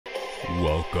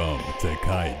Welcome to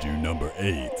Kaiju number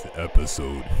 8,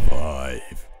 episode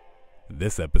 5.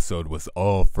 This episode was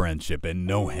all friendship and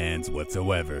no hands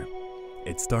whatsoever.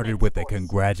 It started with a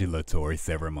congratulatory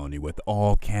ceremony with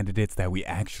all candidates that we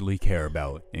actually care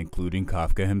about, including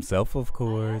Kafka himself, of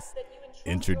course.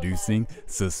 Introducing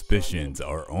Suspicions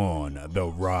Are on the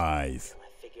Rise.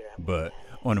 But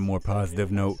on a more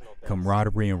positive note,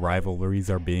 camaraderie and rivalries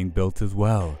are being built as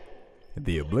well.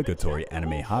 The obligatory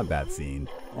anime hot bath scene.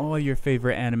 All your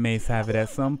favorite animes have it at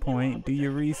some point. Do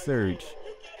your research.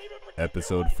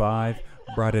 Episode 5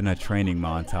 brought in a training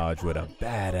montage with a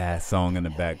badass song in the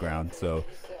background. So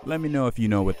let me know if you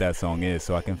know what that song is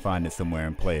so I can find it somewhere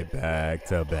and play it back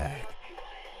to back.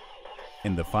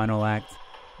 In the final act,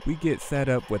 we get set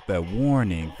up with a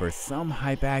warning for some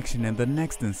hype action in the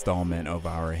next installment of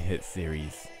our hit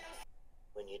series.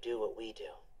 When you do what we do,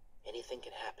 anything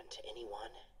can happen to anyone,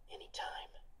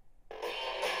 anytime.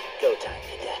 Go time,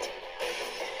 cadet.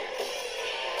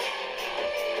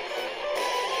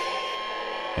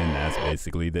 And that's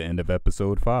basically the end of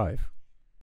episode 5.